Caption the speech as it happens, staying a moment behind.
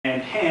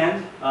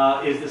hand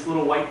is this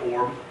little white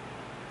orb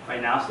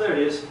right now. So there it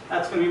is.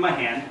 That's going to be my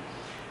hand.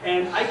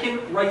 And I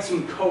can write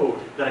some code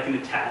that I can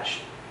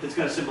attach that's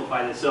going to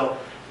simplify this. So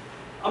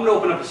I'm going to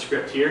open up a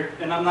script here,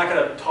 and I'm not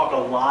going to talk a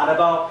lot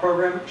about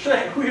programming.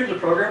 Who here's a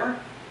programmer?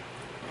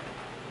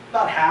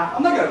 About half.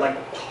 I'm not going to like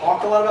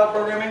talk a lot about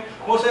programming.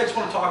 Mostly I just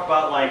want to talk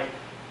about like,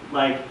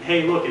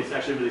 hey, look, it's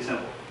actually really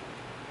simple,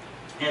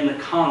 and the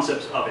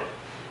concepts of it.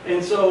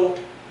 And so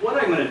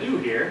what I'm going to do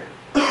here,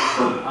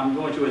 I'm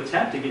going to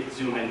attempt to get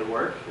zoom in to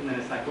work, and then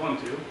it's not going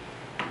to.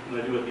 I'm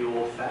going to do it the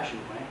old-fashioned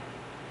way.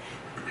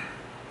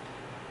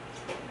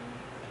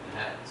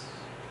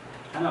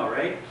 I know,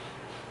 right?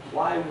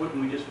 Why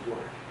wouldn't we just work?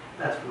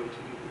 That's way too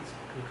easy.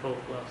 Control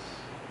plus.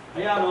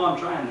 Yeah, no, I'm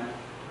trying that.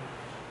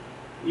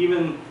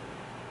 Even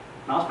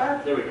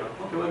mousepad? There we go.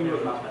 Okay, well, I can do it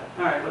with mousepad.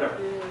 All right, whatever.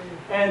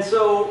 And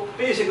so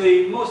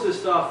basically, most of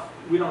this stuff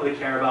we don't really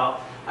care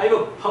about. I have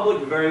a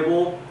public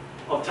variable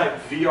of type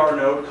VR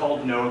node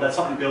called node. That's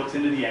something built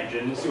into the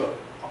engine. We'll see what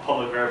a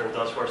public variable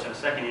does for us in a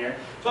second here.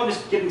 So I'm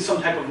just getting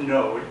some type of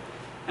node.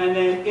 And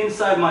then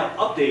inside my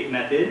update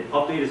method,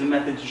 update is a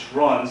method that just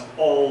runs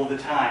all the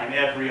time,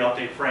 every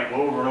update frame,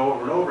 over and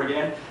over and over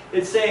again.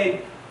 It's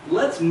saying,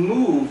 let's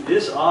move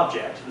this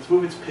object, let's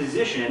move its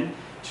position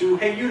to,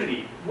 hey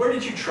Unity, where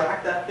did you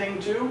track that thing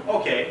to?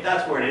 Okay,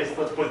 that's where it is,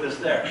 let's put this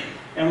there.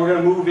 And we're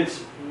going to move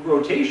its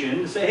rotation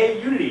to say,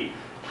 hey Unity,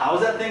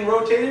 how's that thing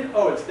rotated?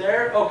 Oh, it's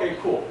there? Okay,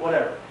 cool,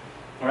 whatever.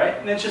 All right,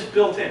 and it's just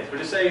built in. So we're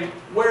just saying,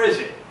 where is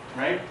it?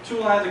 Right? 2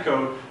 lines of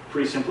code,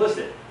 pretty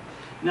simplistic.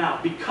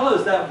 Now,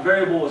 because that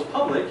variable was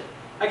public,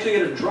 I actually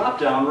get a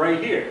drop-down right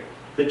here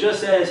that just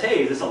says,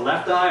 hey, is this a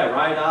left eye, a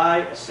right eye,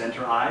 a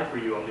center eye for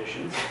you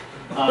omniscients?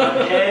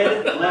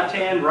 Head, left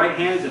hand, right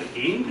hand, is it a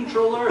game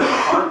controller, is it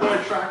a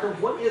hardware tracker,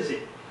 what is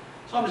it?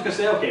 So I'm just going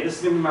to say, okay, this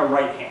is going to be my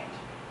right hand.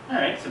 All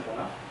right, simple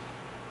enough.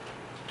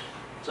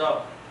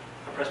 So,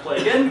 I press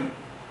play again.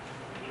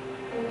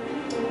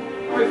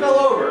 Oh, he fell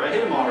over. I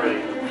hit him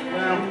already.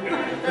 Well,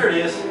 there it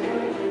is.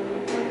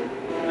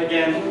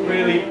 Again,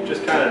 really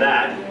just kind of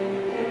that.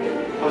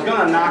 I was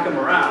going to knock him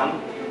around,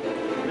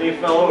 then he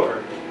fell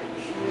over.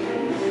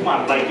 Come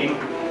on, Viking.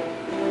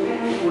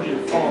 I told you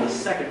to fall in the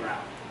second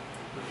round.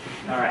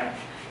 All right,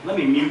 let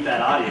me mute that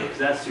audio because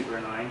that's super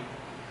annoying.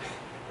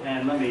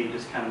 And let me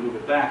just kind of move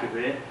it back a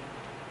bit.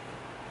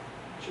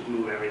 Should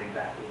move everything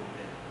back a little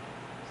bit.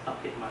 Stop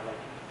hitting my Viking.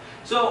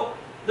 So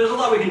there's a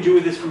lot we can do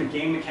with this from a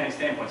game mechanic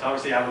standpoint. So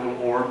obviously I have a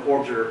little orb.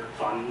 Orbs are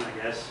fun, I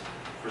guess,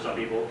 for some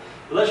people.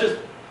 But let's just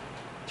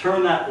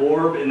turn that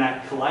orb and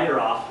that collider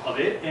off of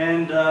it,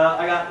 and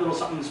I got a little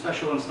something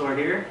special in store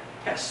here.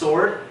 Got a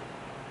sword.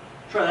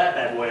 Try that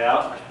bad boy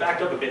out. I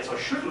backed up a bit so I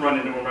shouldn't run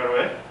into him right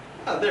away.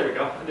 Oh, there we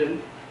go. I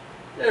didn't.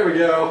 There we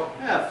go.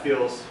 That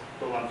feels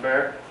a little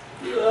unfair.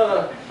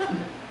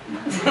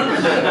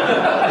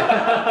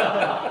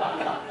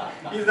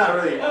 He's not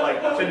really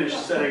like finished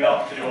setting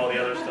up to do all the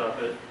other stuff.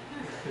 A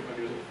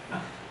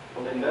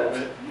little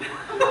bit.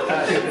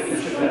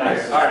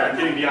 Alright, I'm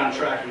getting beyond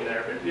tracking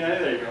there, but yeah,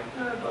 there you go.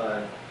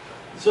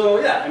 So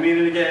yeah, I mean,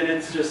 and again,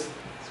 it's just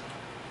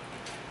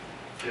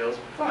feels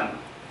fun.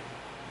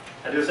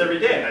 I do this every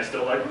day, and I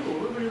still like, oh,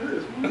 look at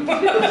this.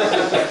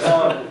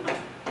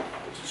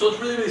 So it's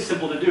really, really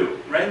simple to do,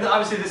 right? And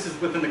obviously, this is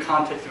within the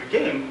context of a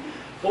game.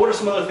 But what are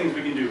some other things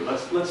we can do?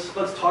 Let's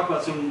talk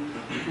about some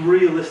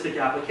realistic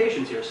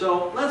applications here.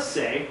 So let's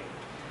say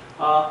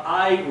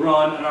I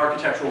run an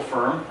architectural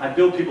firm. I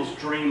build people's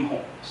dream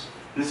homes.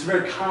 And this is a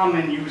very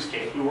common use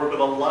case. We work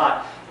with a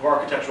lot of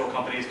architectural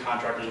companies,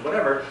 contractors,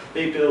 whatever.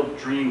 They build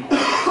dream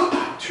homes,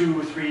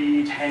 $2,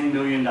 $3, $10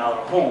 million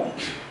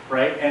homes,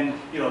 right? And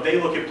you know,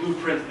 they look at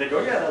blueprints and they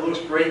go, yeah, that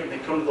looks great. And they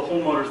come to the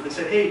homeowners and they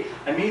say, hey,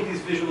 I made these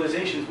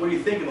visualizations. What do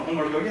you think? And the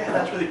homeowners go, yeah,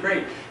 that's really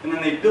great. And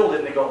then they build it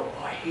and they go, oh,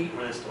 I hate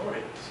where this door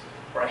is.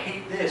 Or I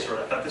hate this, or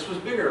I thought this was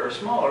bigger or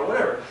smaller, or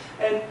whatever.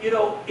 And you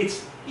know,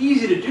 it's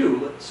easy to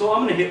do. So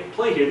I'm going to hit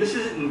play here. This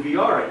isn't in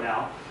VR right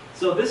now.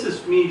 So this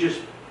is me just,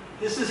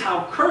 this is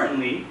how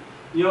currently,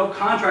 you know,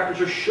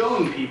 contractors are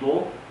showing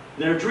people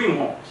their dream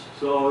homes.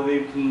 So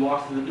they can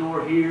walk through the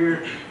door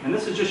here, and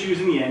this is just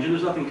using the engine.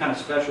 There's nothing kind of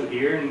special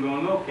here. And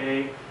going,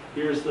 okay,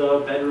 here's the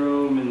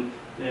bedroom, and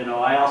you know,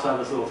 I also have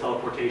this little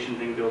teleportation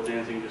thing built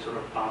in, so you can just sort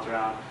of bounce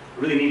around. I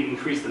really need to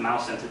increase the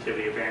mouse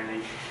sensitivity,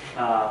 apparently.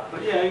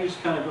 But yeah, you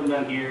just kind of come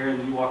down here, and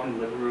then you walk in the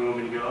living room,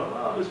 and you go, oh,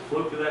 I'll just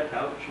float through that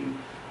couch, and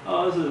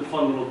oh, this is a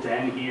fun little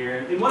den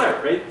here, and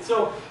whatever, right?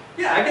 So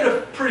yeah, I get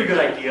a pretty good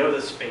idea of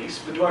the space,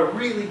 but do I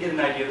really get an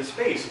idea of the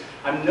space?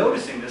 I'm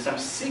noticing this, I'm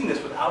seeing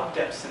this without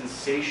depth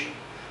sensation.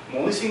 I'm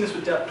only seeing this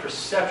with depth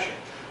perception.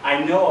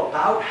 I know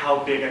about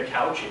how big a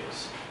couch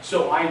is,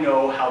 so I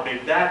know how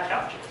big that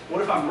couch is.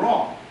 What if I'm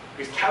wrong?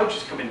 Because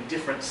couches come in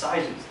different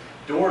sizes,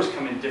 doors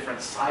come in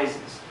different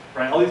sizes,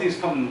 right? All these things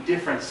come in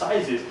different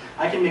sizes.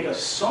 I can make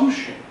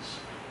assumptions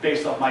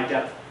based off my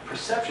depth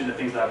perception, the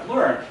things that I've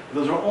learned, but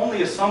those are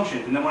only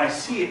assumptions. And then when I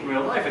see it in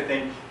real life, I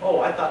think, oh,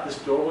 I thought this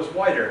door was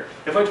wider.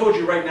 If I told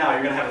you right now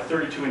you're going to have a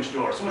 32-inch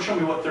door, someone show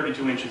me what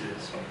 32 inches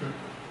is.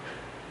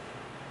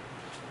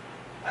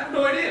 I have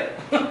no idea.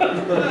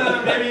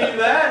 Maybe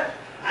that?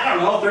 I I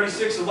don't know,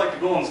 36 is like the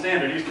golden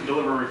standard. I used to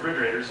deliver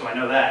refrigerators, so I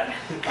know that.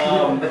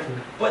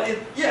 But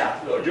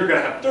yeah, you're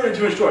gonna have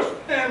 32-inch doors.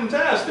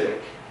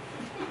 Fantastic.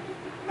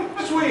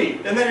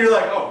 Sweet. And then you're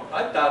like, oh,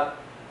 I thought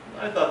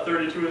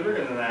 32 was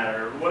bigger than that,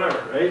 or whatever,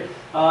 right?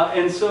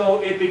 And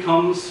so it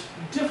becomes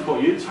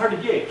difficult. It's hard to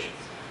gauge.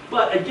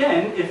 But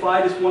again, if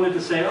I just wanted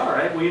to say, all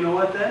right, well, you know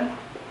what then?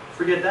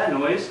 Forget that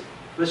noise.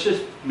 Let's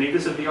just make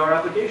this a VR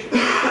application.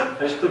 I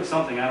just clicked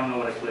something. I don't know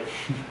what I clicked.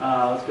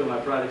 Let's go to my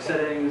project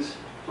settings,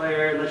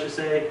 player. Let's just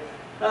say,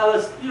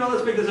 let's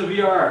make this a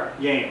VR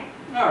game.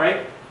 All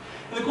right.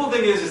 And the cool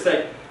thing is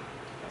that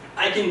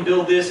I can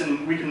build this,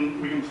 and we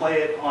can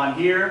play it on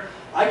here.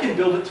 I can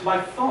build it to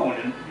my phone,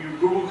 and you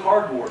Google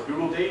Cardboard,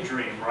 Google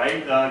Daydream,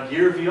 right?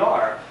 Gear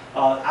VR.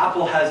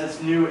 Apple has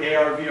its new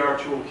AR/VR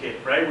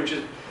toolkit, right? Which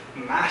is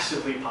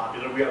massively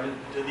popular. We have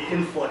the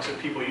influx of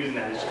people using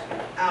that is just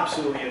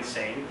absolutely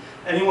insane.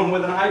 Anyone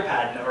with an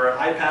iPad or an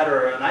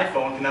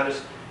iPhone can now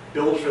just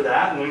build for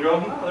that, and then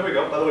go, oh, there we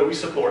go. By the way, we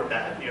support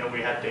that. You know,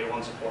 we have day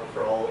one support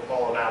for all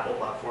of Apple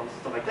platforms and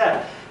stuff like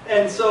that.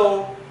 And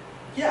so,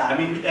 yeah, I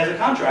mean, as a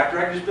contractor,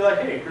 I can just be like,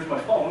 hey, here's my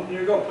phone.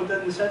 Here you go. Put that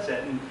in this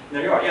headset, and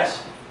there you are.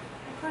 Yes.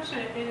 A question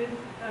is,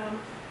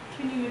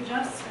 can you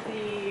adjust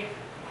the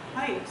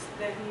height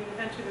that you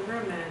enter the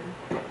room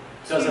in?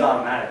 Does it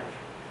automatically?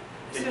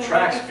 It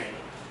tracks me.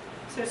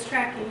 So it's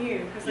tracking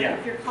you, because like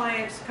if your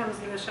client comes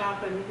to the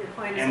shop and your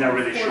client is they're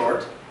really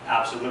short,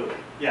 absolutely,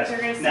 yes. They're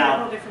going to see now, a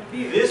whole different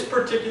view. This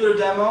particular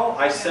demo,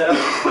 I set up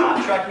it's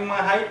not tracking my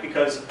height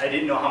because I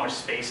didn't know how much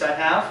space I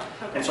have,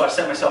 and so I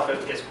set myself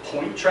as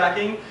point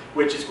tracking,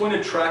 which is going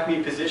to track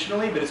me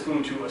positionally, but it's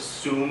going to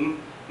assume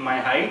my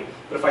height.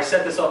 But if I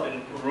set this up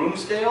in room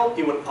scale,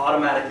 it would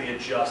automatically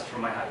adjust for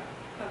my height.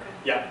 Okay.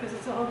 Yeah. Because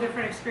it's a whole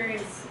different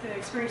experience.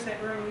 Experience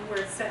that room where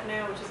it's set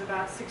now, which is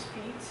about 6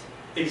 feet.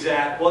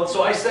 Exactly. Well,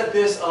 so I set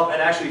this up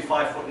at actually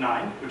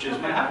 5'9", which is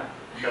my height,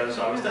 because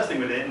I was testing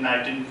with it and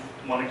I didn't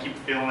want to keep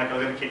feeling like I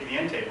was going to kick the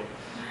end table.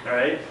 All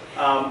right.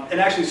 And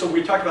actually, so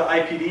we talked about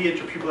IPD,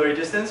 interpupillary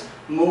distance.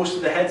 Most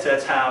of the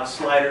headsets have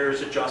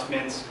sliders,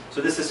 adjustments. So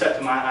this is set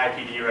to my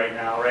IPD right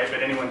now, right?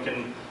 But anyone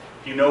can,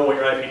 if you know what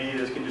your IPD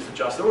is, can just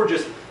adjust it. Or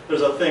just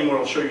there's a thing where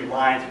it'll show you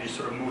lines and you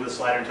sort of move the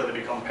slider until they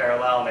become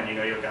parallel, and then you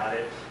know you've got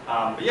it.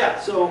 But yeah.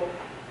 So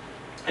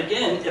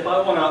again, if I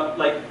want to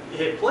like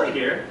hit play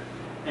here.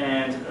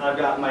 And I've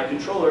got my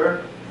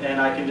controller,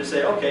 and I can just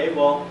say, okay,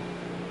 well,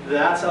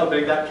 that's how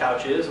big that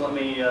couch is. Let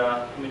me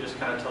just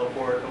kind of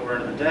teleport over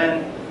into the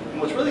den.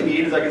 And what's really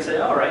neat is I can say,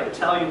 all right,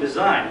 Italian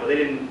design. Well, they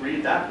didn't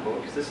read that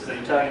book, because this isn't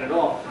Italian at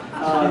all.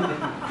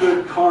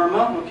 Good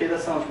karma. Okay,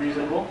 that sounds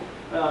reasonable.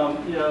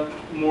 You know,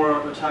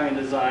 more Italian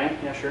design.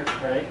 Yeah, sure.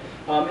 All right.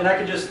 And I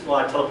could just, well,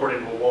 I teleported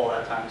into a wall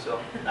that time, so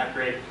not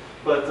great.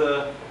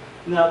 But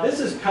now this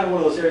is kind of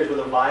one of those areas where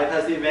the Vive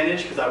has the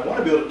advantage, because I want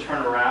to be able to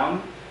turn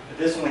around.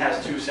 This only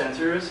has 2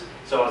 sensors,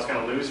 so it's going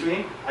to lose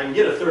me. I can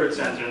get a 3rd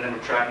sensor and then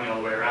it'll track me all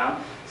the way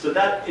around. So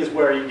that is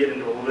where you get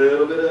into a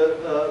little bit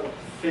of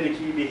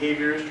finicky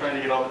behaviors, trying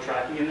to get all the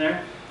tracking in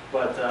there.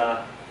 But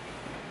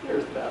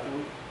there's the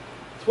bathroom.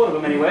 It's one of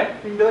them anyway.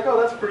 You can be like, oh,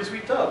 that's a pretty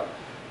sweet tub.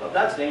 But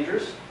that's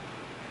dangerous.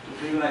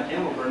 Just leaving that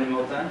candle burning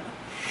all the time.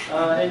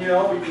 And you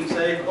know, you can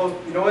say, oh,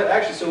 you know what,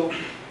 actually, so,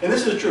 and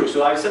this is true.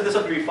 So I set this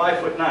up to be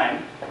 5'9",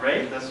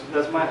 right?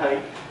 That's my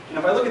height. And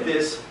if I look at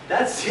this,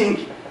 that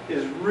sink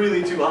is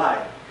really too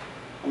high.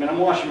 I mean, I'm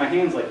washing my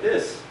hands like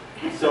this.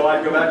 So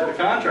I'd go back to the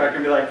contractor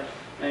and be like,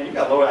 man, you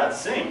got to lower that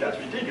sink. That's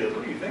ridiculous.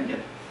 What are you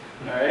thinking?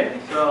 All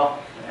right. So,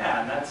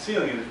 yeah, and that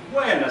ceiling is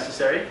way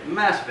unnecessary.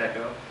 Massive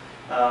echo.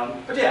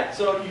 But yeah,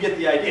 so you get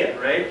the idea,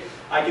 right?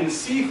 I can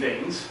see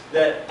things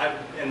that,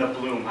 and the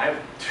bloom. I have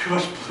too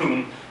much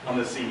bloom on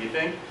the scene, you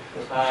think?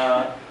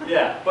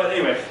 Yeah, but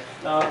anyway.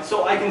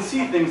 So I can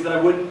see things that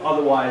I wouldn't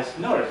otherwise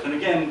notice. And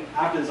again,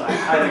 after this, I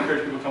highly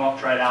encourage people to come up,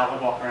 try it out,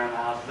 like walk around the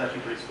house. It's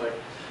actually pretty slick.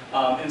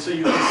 And so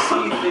you can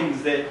see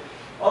things that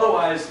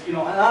otherwise, you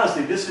know, and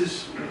honestly, this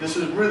is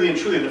really and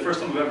truly the first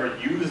time I've ever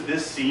used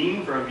this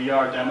scene for a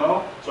VR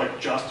demo. So I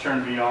just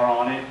turned VR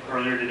on it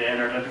earlier today and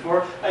the night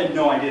before. I had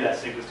no idea that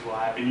sync was too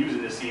high. I've been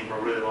using this scene for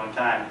a really long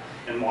time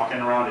and walking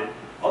around it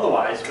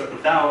otherwise, but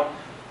without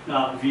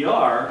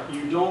VR,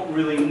 you don't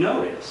really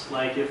notice.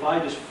 Like if I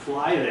just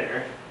fly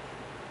there,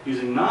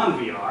 using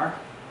non-VR,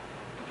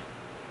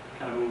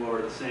 kind of move over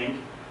to the sink,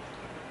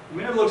 I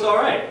mean, it looks all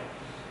right.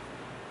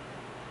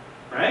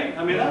 Right?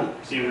 I mean,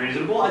 that seemed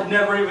reasonable. I'd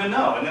never even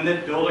know. And then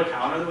they'd build a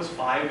counter that was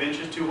 5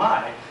 inches too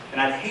high,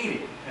 and I'd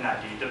hate it, and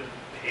I'd need to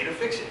pay to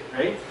fix it,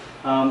 right?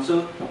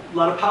 So a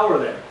lot of power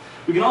there.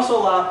 We can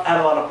also add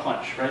a lot of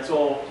punch, right?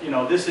 So, you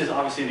know, this is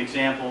obviously an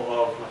example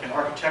of like an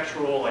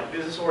architectural, like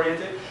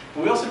business-oriented,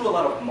 but we also do a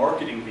lot of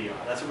marketing VR.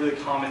 That's a really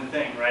common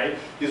thing, right?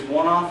 These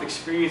one-off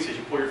experiences.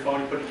 You pull your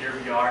phone, you put it in your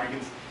VR, you can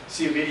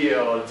see a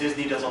video.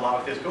 Disney does a lot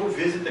with this. Go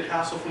visit the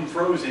castle from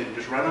Frozen,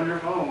 just right on your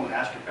phone,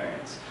 ask your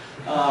parents.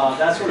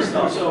 That sort of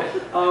stuff.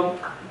 So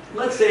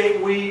let's say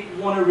we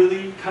want to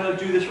really kind of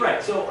do this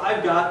right. So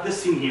I've got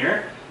this scene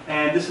here,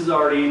 and this is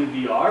already in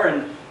VR,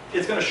 and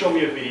it's going to show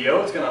me a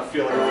video. It's going to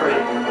feel like a pretty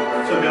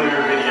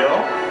familiar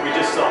video. We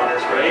just saw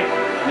this, right?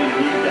 I need to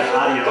mute that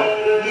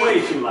audio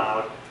way too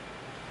loud.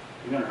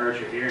 You're gonna hurt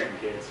your hearing,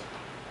 kids.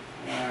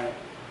 All right.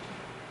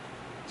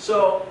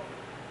 So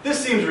this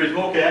seems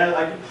reasonable.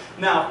 Okay.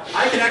 Now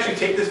I can actually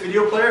take this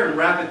video player and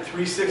wrap it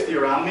 360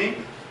 around me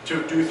to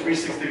do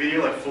 360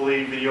 video, like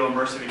fully video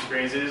immersive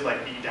experiences,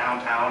 like be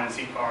downtown and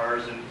see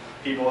cars and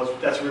people.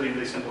 That's really,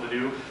 really simple to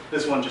do.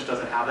 This one just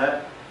doesn't have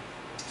that.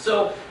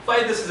 So if I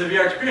had this as a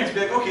VR experience, I'd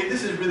be like, okay,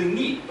 this is really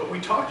neat. But we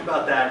talked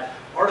about that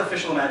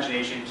artificial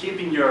imagination,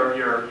 keeping your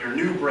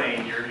new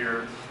brain,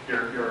 your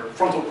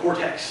frontal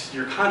cortex,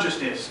 your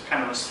consciousness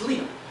kind of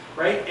asleep,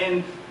 right?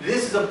 And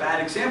this is a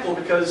bad example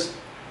because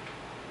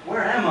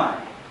where am I,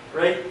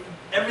 right?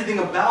 Everything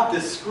about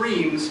this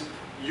screams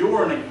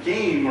you're in a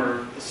game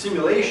or a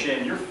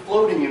simulation, you're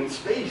floating in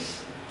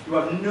space. You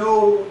have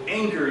no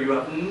anchor, you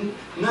have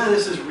none of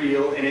this is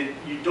real, and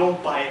you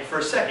don't buy it for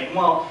a second.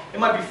 Well, it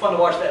might be fun to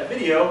watch that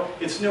video.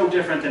 It's no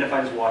different than if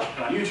I just watched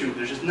it on YouTube.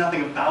 There's just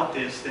nothing about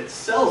this that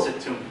sells it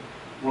to me.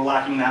 We're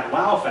lacking that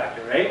wow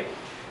factor, right?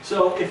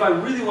 So if I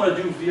really want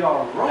to do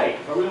VR right,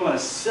 if I really want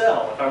to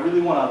sell, if I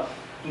really want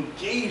to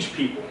engage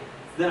people,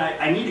 then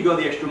I need to go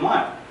the extra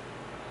mile.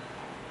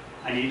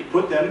 I need to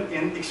put them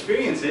in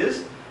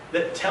experiences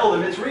that tell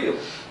them it's real,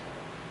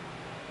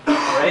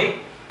 right?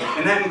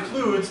 And that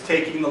includes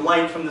taking the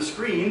light from the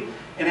screen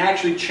and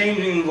actually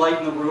changing the light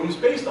in the rooms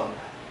based on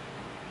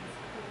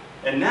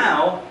that. And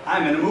now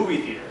I'm in a movie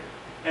theater.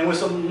 And with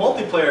some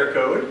multiplayer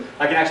code,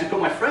 I can actually put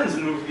my friends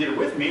in the movie theater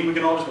with me and we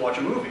can all just watch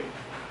a movie,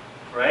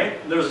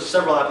 right? There's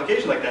several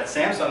applications like that.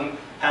 Samsung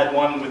had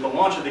one with the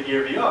launch of the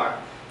Gear VR.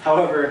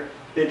 However,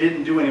 they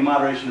didn't do any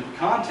moderation of the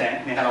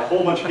content, and they had a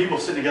whole bunch of people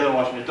sitting together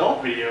watching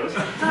adult videos,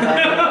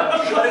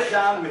 and shut it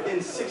down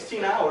within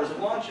 16 hours of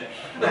launching.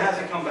 It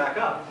hasn't come back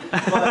up.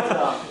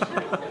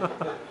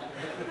 But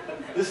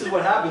this is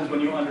what happens when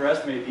you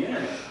underestimate the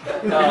internet.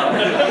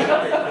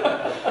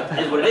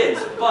 Is what it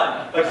is.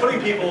 But by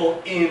putting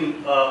people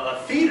in a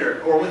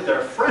theater or with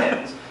their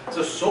friends, it's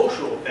a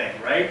social thing,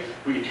 right?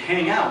 We can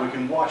hang out, we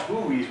can watch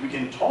movies, we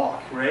can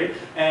talk, right?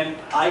 And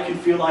I can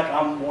feel like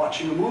I'm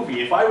watching a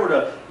movie. If I were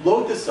to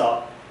load this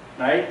up,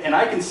 right, and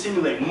I can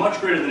simulate much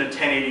greater than a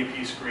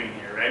 1080p screen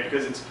here, right?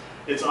 Because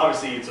it's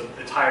obviously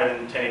it's higher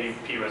than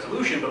 1080p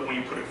resolution, but when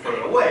you put it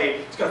further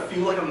away, it's gonna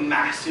feel like a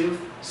massive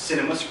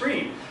cinema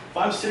screen. If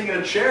I'm sitting in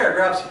a chair,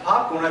 grab some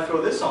popcorn, I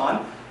throw this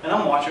on, and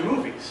I'm watching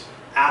movies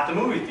at the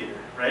movie theater,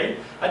 right?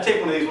 I take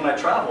one of these when I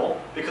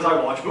travel because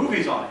I watch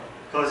movies on it,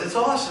 because it's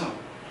awesome.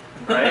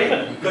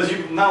 Right? Because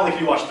not only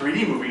can you watch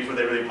 3D movies where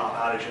they really pop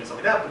outage and stuff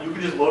like that, but you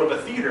can just load up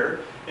a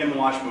theater and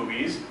watch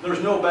movies. There's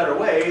no better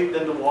way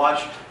than to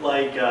watch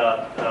like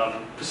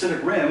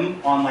Pacific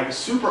Rim on like a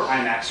super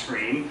IMAX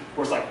screen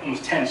where it's like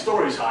almost 10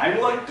 stories high. And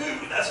you're like,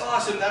 dude, that's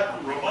awesome.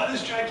 That robot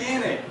is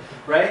gigantic,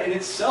 right? And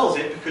it sells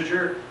it because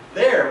you're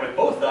there with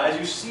both eyes.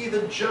 You see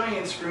the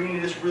giant screen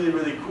and it's really,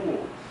 really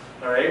cool.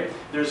 All right.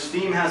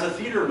 Steam has a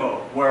theater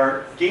mode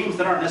where games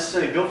that aren't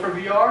necessarily built for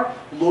VR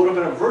load up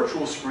in a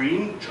virtual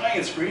screen,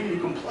 giant screen, and you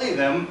can play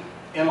them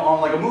on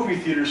like a movie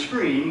theater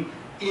screen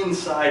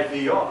inside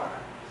VR,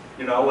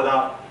 you know,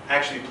 without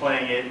actually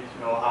playing it, you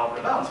know, out and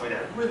about and stuff like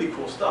that. Really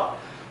cool stuff,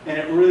 and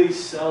it really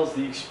sells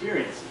the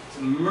experience. It's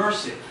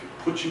immersive. It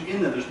puts you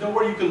in there. There's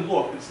nowhere you can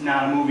look that's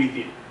not a movie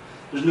theater.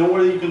 There's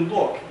nowhere that you can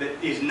look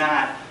that is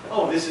not,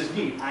 oh, this is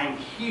neat. I'm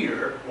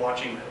here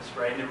watching this,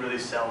 right? And it really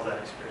sells that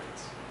experience.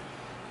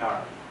 All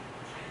right.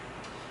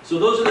 So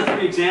those are the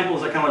three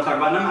examples I kind of want to talk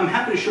about. And I'm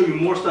happy to show you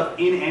more stuff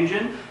in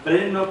Engine, but I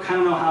didn't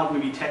kind of know how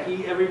maybe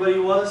techie everybody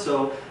was,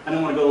 so I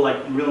don't want to go like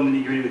real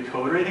nitty-gritty with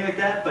code or anything like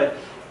that. But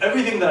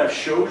everything that I've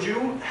showed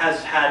you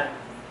has had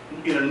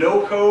either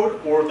no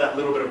code or that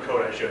little bit of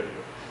code I showed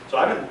you. So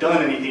I haven't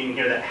done anything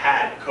here that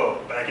had code,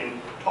 but I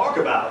can talk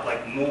about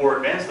like more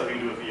advanced stuff you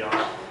can do with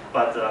VR.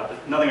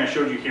 But nothing I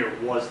showed you here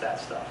was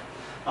that stuff.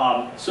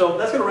 So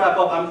that's going to wrap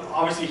up. I'm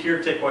obviously here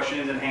to take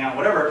questions and hang out,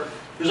 whatever.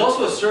 There's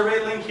also a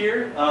survey link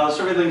here.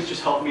 Survey links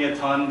just help me a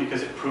ton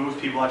because it proves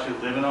people actually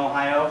live in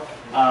Ohio.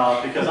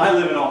 Because I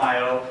live in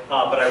Ohio,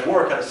 but I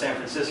work out of San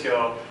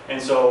Francisco,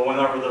 and so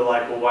whenever they're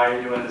like, well, why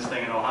are you doing this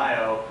thing in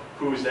Ohio?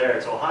 Who's there?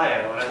 It's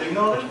Ohio. And I think,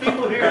 no, there's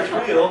people here, it's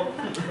real.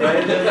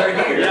 Right?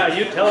 They're here. Yeah,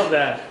 you tell them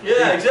that.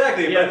 Yeah,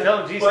 exactly. Yeah, tell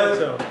them G said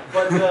so.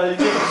 But you take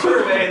a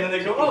survey and then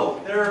they go,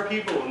 oh, there are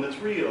people and it's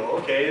real.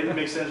 Okay, it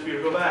makes sense for you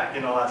to go back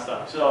and all that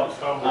stuff. So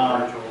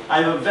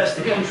I have a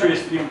vested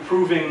interest in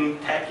improving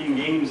tech and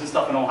games and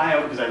stuff in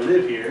Ohio because I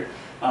live here.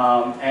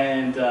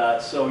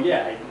 So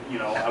yeah,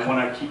 I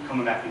want to keep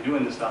coming back and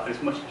doing this stuff.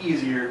 It's much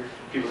easier.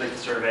 People take the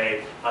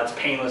survey. It's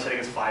painless. I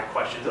think it's 5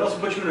 questions. It also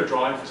puts you in a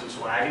drawing for some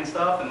swag and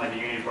stuff, and like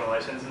you need for a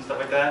license and stuff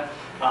like that.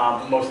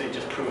 But mostly it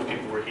just proves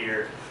people were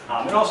here.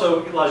 It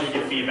also allows you to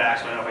give feedback,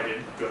 so I know if I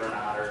did good or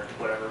not or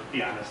whatever.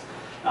 Be honest.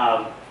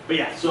 But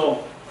yeah,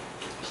 so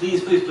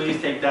please, please,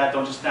 please take that.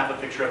 Don't just snap a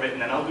picture of it and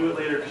then I'll do it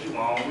later because you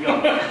won't. We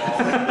all know you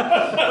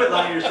won't. Quit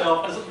lying to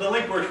yourself. The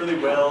link works really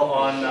well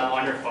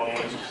on your phone.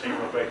 Just say it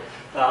real quick.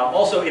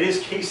 Also, it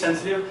is case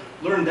sensitive.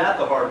 Learned that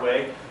the hard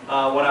way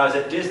when I was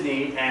at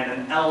Disney, and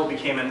an L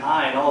became an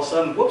I, and all of a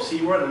sudden,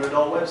 whoopsie, we're on an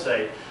adult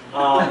website.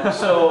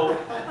 So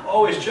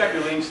always check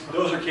your links.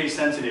 Those are case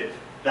sensitive.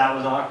 That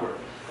was awkward.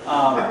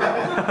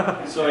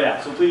 So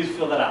yeah, so please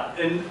fill that out.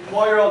 And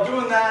while you're all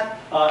doing that,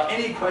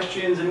 any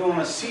questions? Anyone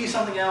want to see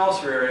something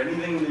else or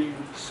anything that you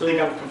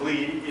think I'm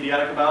completely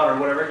idiotic about or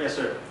whatever? Yes,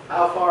 sir.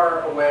 How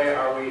far away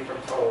are we from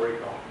total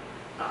recall?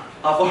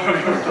 How far are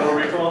we from total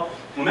recall?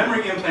 Well,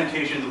 memory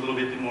implantation is a little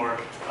bit more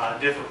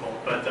difficult,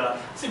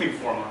 but it's maybe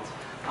 4 months.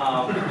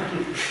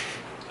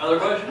 Other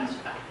questions?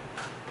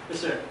 Yes,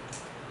 sir.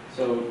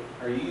 So,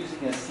 are you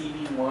using a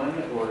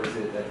CV1 or is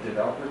it a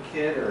developer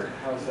kit or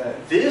how's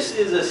that? This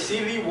is a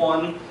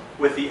CV1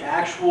 with the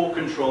actual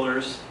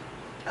controllers.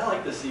 I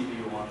like the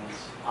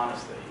CV1s,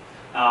 honestly.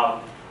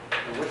 And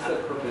what's the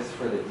purpose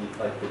for the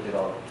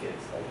developer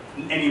kits?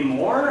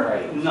 Anymore?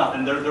 Right.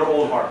 Nothing. They're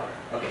old hardware.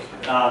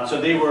 Okay. So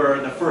they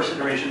were the first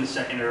iteration, the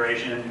second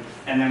iteration,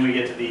 and then we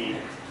get to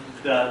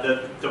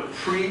the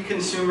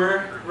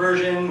pre-consumer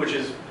version, which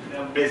is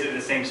basically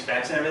the same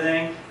specs and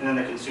everything, and then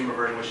the consumer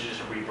version, which is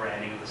just a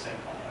rebranding of the same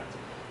product.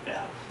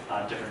 Yeah,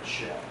 different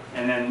shell.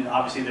 And then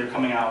obviously they're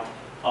coming out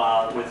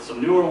with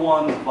some newer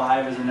ones.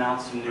 Vive has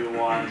announced some new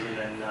ones, and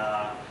then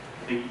I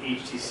think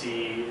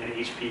HTC and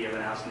HP have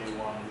announced new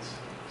ones.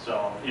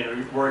 So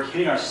we're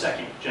hitting our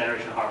second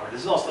generation of hardware.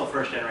 This is all still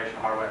first generation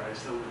hardware, but it's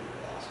still really,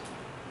 really awesome.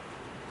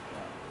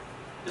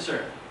 Yes,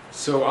 sir.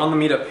 So on the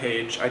meetup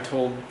page, I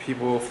told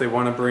people if they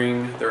want to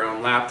bring their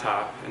own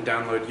laptop and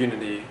download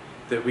Unity,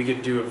 that we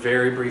could do a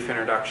very brief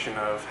introduction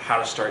of how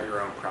to start your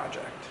own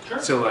project. Sure.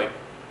 So like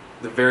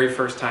the very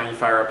first time you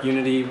fire up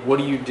Unity, what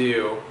do you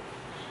do,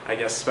 I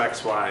guess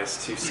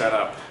specs-wise, to set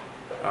up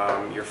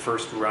your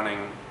first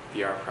running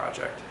VR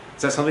project?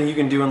 Is that something you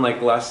can do in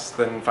like less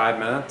than 5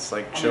 minutes?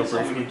 Like show It's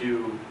something briefly? you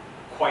do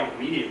quite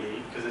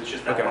immediately because it's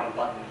just that Okay. one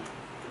button.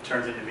 It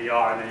turns into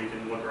VR, and then you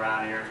can look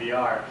around in your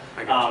VR.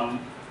 I got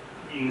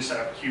You can set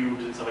up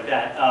cubes and stuff like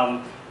that.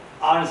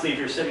 Honestly, if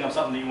you're setting up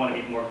something that you want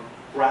to be more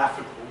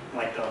graphical,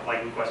 like the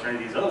Viking Quest or any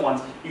of these other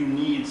ones, you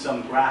need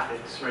some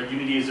graphics, right?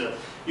 Unity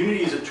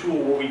is a tool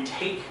where we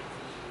take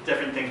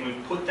different things, we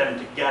put them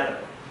together,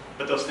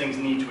 but those things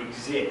need to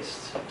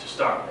exist to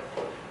start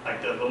with,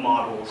 like the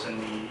models and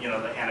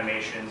the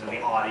animations and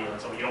the audio and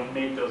stuff. You don't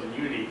make those in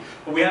Unity,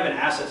 but we have an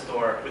asset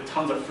store with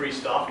tons of free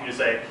stuff. You just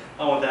say,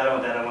 I want that, I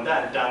want that, I want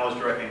that. It downloads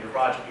directly into your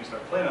project. You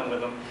start playing with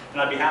them,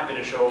 and I'd be happy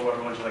to show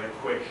everyone just like a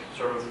quick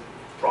sort of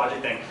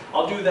project thing.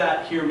 I'll do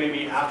that here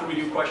maybe after we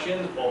do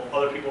questions, while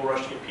other people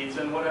rush to get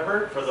pizza and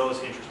whatever, for those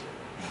interested.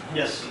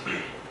 Yes?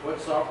 What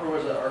software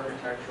was the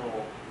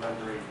architectural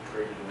rendering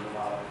created in the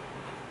model?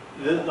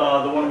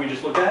 The one we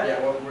just looked at? Yeah,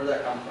 where did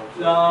that come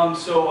from?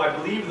 So I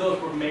believe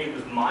those were made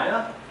with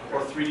Maya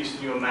or 3D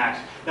Studio Max.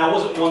 Now it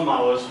wasn't one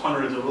model, it was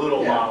hundreds of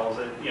little models,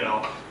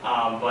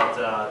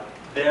 that,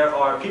 there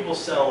are, people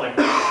sell like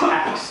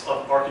packs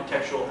of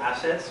architectural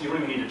assets. You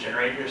don't even need to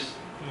generate your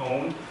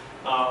own.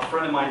 A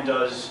friend of mine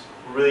does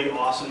really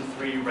awesome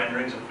 3D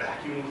renderings of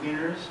vacuum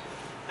cleaners,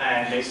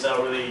 and they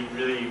sell really,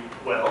 really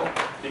well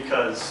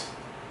because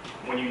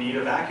when you need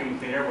a vacuum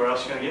cleaner, where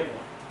else are you going to get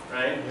one,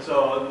 right?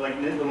 So like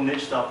little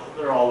niche stuff,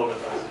 they're all over the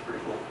place. It's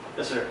pretty cool.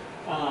 Yes, sir.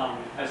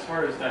 As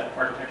far as that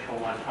architectural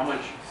one, how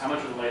much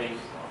of the lighting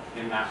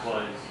in that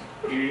was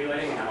Unity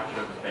lighting, and how much of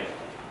it was baked?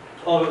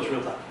 All of it was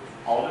real time.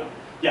 All of it?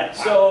 Yeah.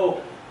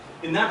 So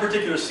in that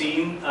particular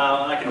scene,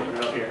 I can open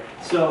it up here.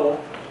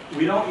 So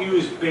we don't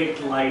use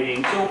baked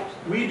lighting. So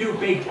we do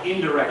baked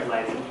indirect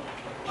lighting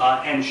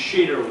and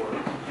shader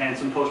work and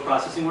some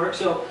post-processing work.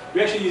 So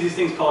we actually use these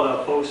things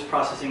called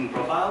post-processing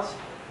profiles,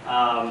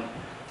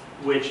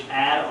 which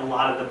add a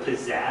lot of the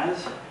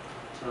pizzazz.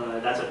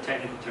 That's a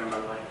technical term, by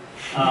the way.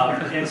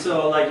 And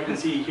so, like you can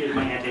see, here's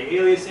my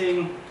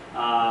anti-aliasing.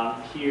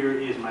 Here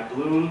is my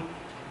bloom,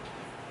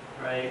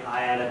 right?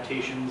 Eye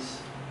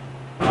adaptations.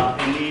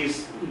 And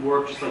these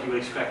work just like you would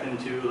expect them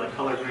to, like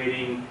color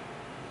grading,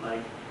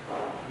 like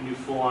you do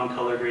full-on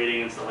color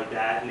grading and stuff like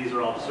that. And these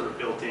are all just sort of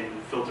built-in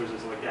filters and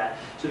stuff like that.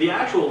 So the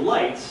actual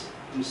lights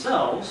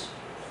themselves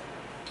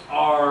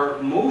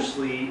are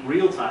mostly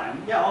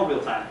real-time. Yeah, all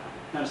real-time.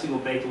 Not a single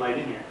baked light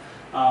in here.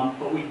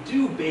 But we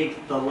do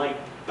bake the light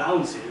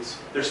bounces.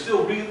 They're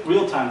still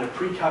real-time. They're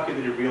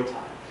pre-calculated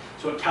real-time.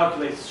 So it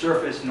calculates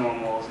surface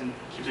normals and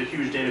keeps a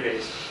huge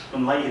database.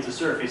 When light hits a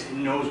surface, it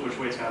knows which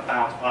way it's going to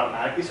bounce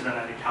automatically, so it doesn't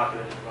have to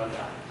calculate it at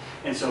runtime.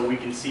 And so we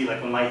can see like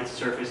when light hits a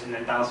surface and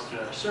then bounces to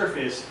another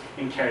surface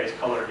and carries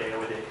color data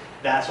with it.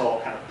 That's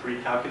all kind of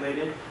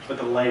pre-calculated, but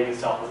the lighting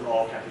itself is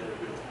all calculated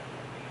real-time.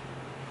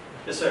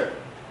 Yes, sir?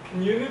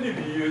 Can Unity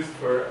be used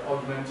for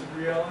augmented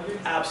reality?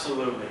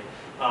 Absolutely.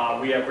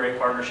 We have great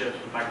partnerships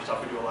with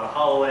Microsoft. We do a lot of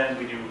HoloLens.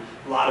 We do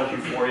a lot of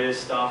Euphoria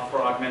stuff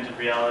for augmented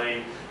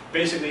reality.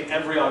 Basically,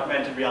 every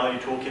augmented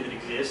reality toolkit that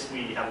exists,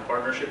 we have a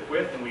partnership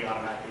with, and we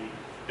automatically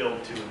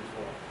build to and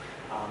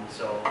for.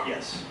 So,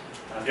 yes.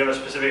 Do you have a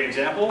specific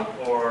example,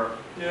 or?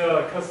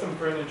 Yeah, custom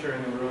furniture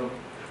in a room.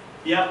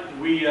 Yeah,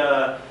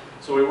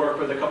 so we work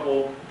with a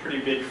couple pretty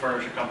big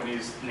furniture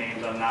companies,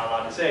 names I'm not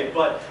allowed to say,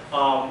 but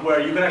where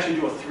you can actually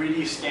do a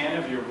 3D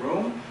scan of your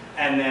room,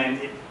 and then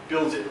it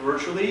builds it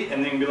virtually,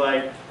 and then be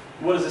like,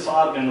 what does this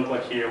ottoman look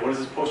like here? What does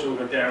this poster look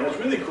like there? And what's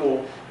really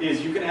cool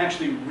is you can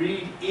actually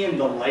read in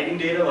the lighting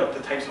data, like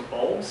the types of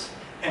bulbs,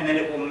 and then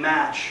it will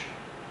match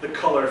the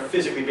color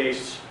physically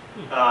based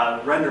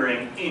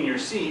rendering in your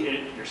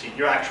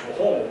your actual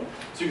home.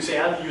 So you can say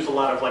I use a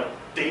lot of like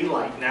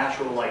daylight,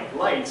 natural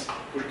lights,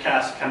 which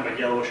cast kind of a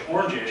yellowish,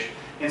 orangish.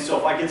 And so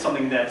if I get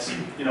something that's,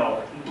 you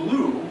know,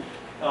 blue,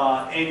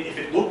 and if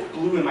it looked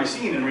blue in my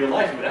scene in real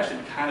life, it would actually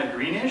be kind of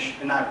greenish,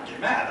 and I'd get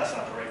mad, that's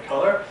not the right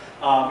color.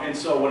 And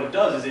so what it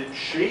does is it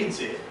shades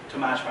it to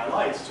match my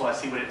lights, so I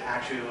see what it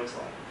actually looks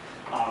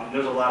like.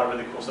 There's a lot of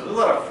really cool stuff. There's a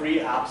lot of free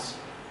apps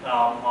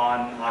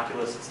on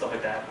Oculus and stuff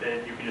like that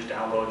that you can just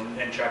download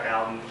and check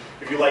out. And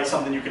if you like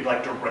something, you can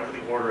like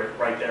directly order it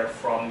right there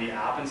from the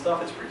app and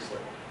stuff. It's pretty slick.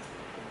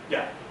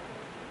 Yeah.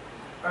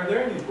 Are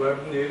there any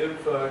web native,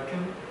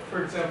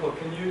 for example,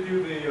 can you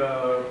do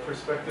the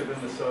perspective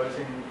and the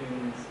sizing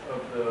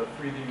of the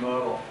 3D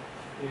model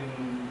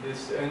in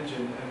this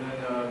engine and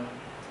then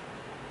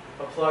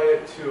apply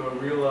it to a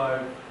real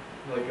live,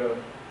 like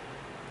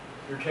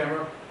your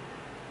camera,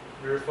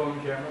 your phone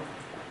camera?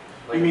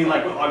 You mean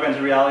like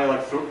augmented reality,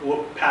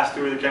 like pass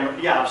through the camera?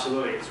 Yeah,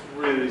 absolutely. It's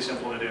really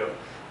simple to do.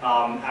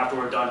 After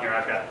we're done here,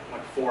 I've got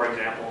like 4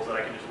 examples that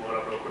I can just load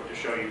up real quick to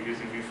show you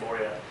using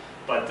Vuforia.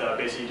 But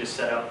basically, you just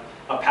set up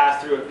a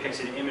pass through. It picks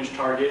an image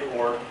target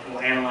or will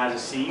analyze a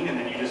scene, and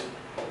then you just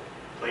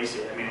place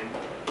it. I mean,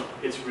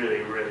 it's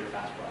really, really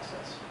fast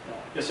process. Yeah.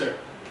 Yes, sir.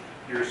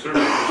 Your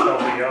service was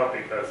helping me out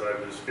because I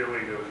was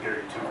feeling it was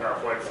getting too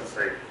complex to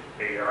say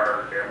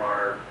AR,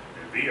 MR,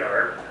 and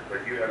VR,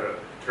 but you had a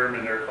term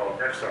in there called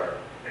XR.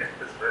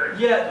 It's very,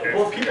 yeah,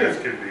 well,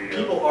 be,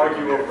 people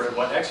argue over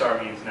what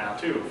XR means now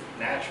too,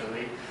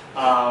 naturally.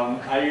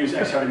 I use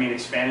XR to mean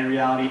expanded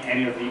reality,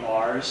 any of the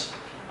Rs.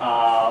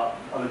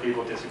 Other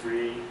people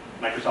disagree.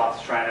 Microsoft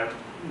is trying to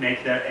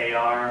make their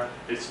AR.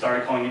 They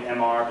started calling it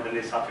MR, but then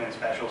they stopped feeling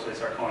special, so they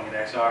started calling it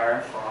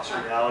XR, cross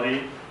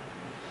reality.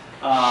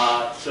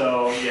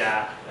 So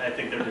yeah, I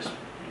think they're just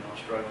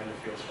struggling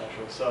to feel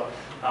special. So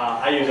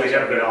I use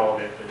XR to all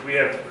of it. But we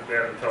have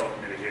that in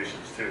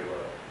telecommunications too.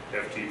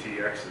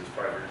 FTTX is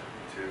fiber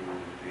to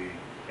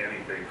the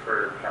anything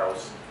curb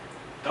house.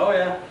 Oh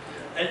yeah,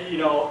 and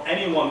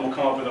anyone will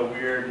come up with a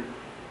weird,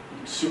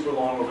 super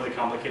long, overly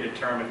complicated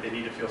term if they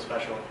need to feel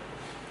special.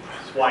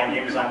 That's why in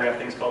game design we have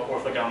things called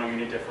orthogonal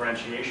unit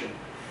differentiation,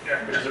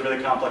 which is a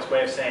really complex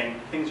way of saying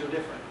things are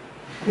different.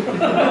 So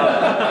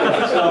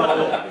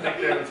I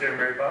think that was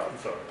Mary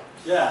Poppins song.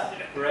 Yeah,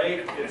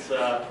 right. It's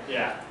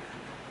yeah.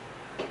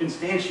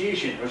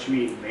 Instantiation, which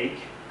means make,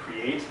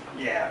 create.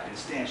 Yeah,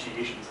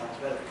 instantiation sounds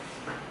better.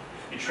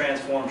 You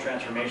transform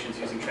transformations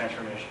using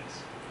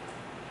transformations.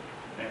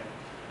 Okay.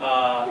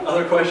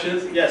 Other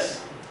questions?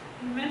 Yes.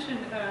 You mentioned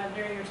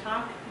during your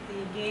talk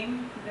the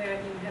game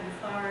that you had the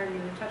flower and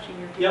you were touching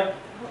your game. Yep.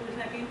 What was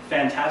that game?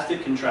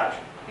 Fantastic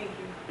Contraption. Thank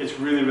you. It's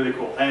really, really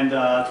cool. And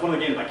it's one of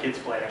the games my kids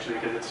play, actually,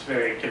 because it's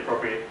very kid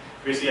appropriate.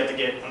 Basically, you have to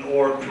get an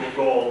orb to a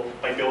goal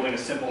by building a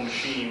simple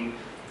machine,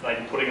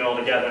 like putting it all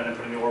together and then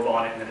putting the orb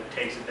on it, and then it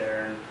takes it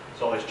there, and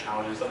it's all these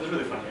challenges and stuff. It's a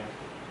really fun game.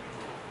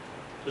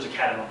 There's a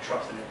cat I don't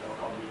trust in it, though,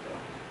 called Nico.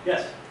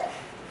 Yes?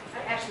 I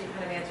actually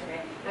kind of answered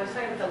it. I was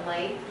talking about the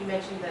light. You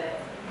mentioned that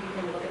you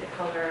can look at the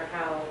color of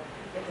how,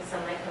 if the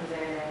sunlight comes in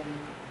and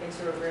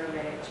into a room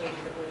and it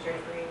changes the blue shade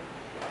green.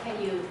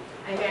 Can you,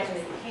 I imagine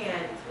that you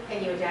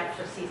can you adapt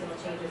for seasonal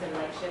changes and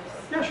light shifts?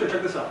 Yeah, sure,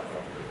 check this out.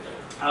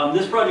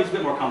 This project's a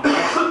bit more complex,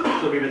 so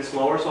it'll be a bit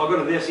slower. So I'll go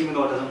to this, even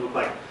though it doesn't look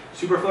like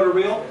super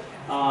photoreal.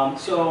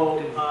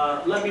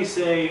 Let me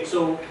say,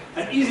 so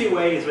an easy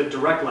way is with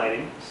direct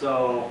lighting.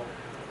 So,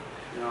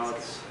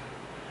 it's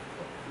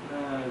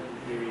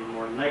maybe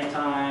more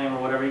nighttime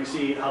or whatever. You can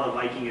see how the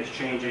Viking is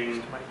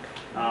changing.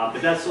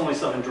 But that's only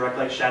stuff in direct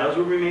light. Shadows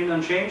will remain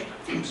unchanged.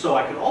 So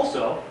I could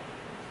also,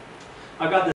 I've got this.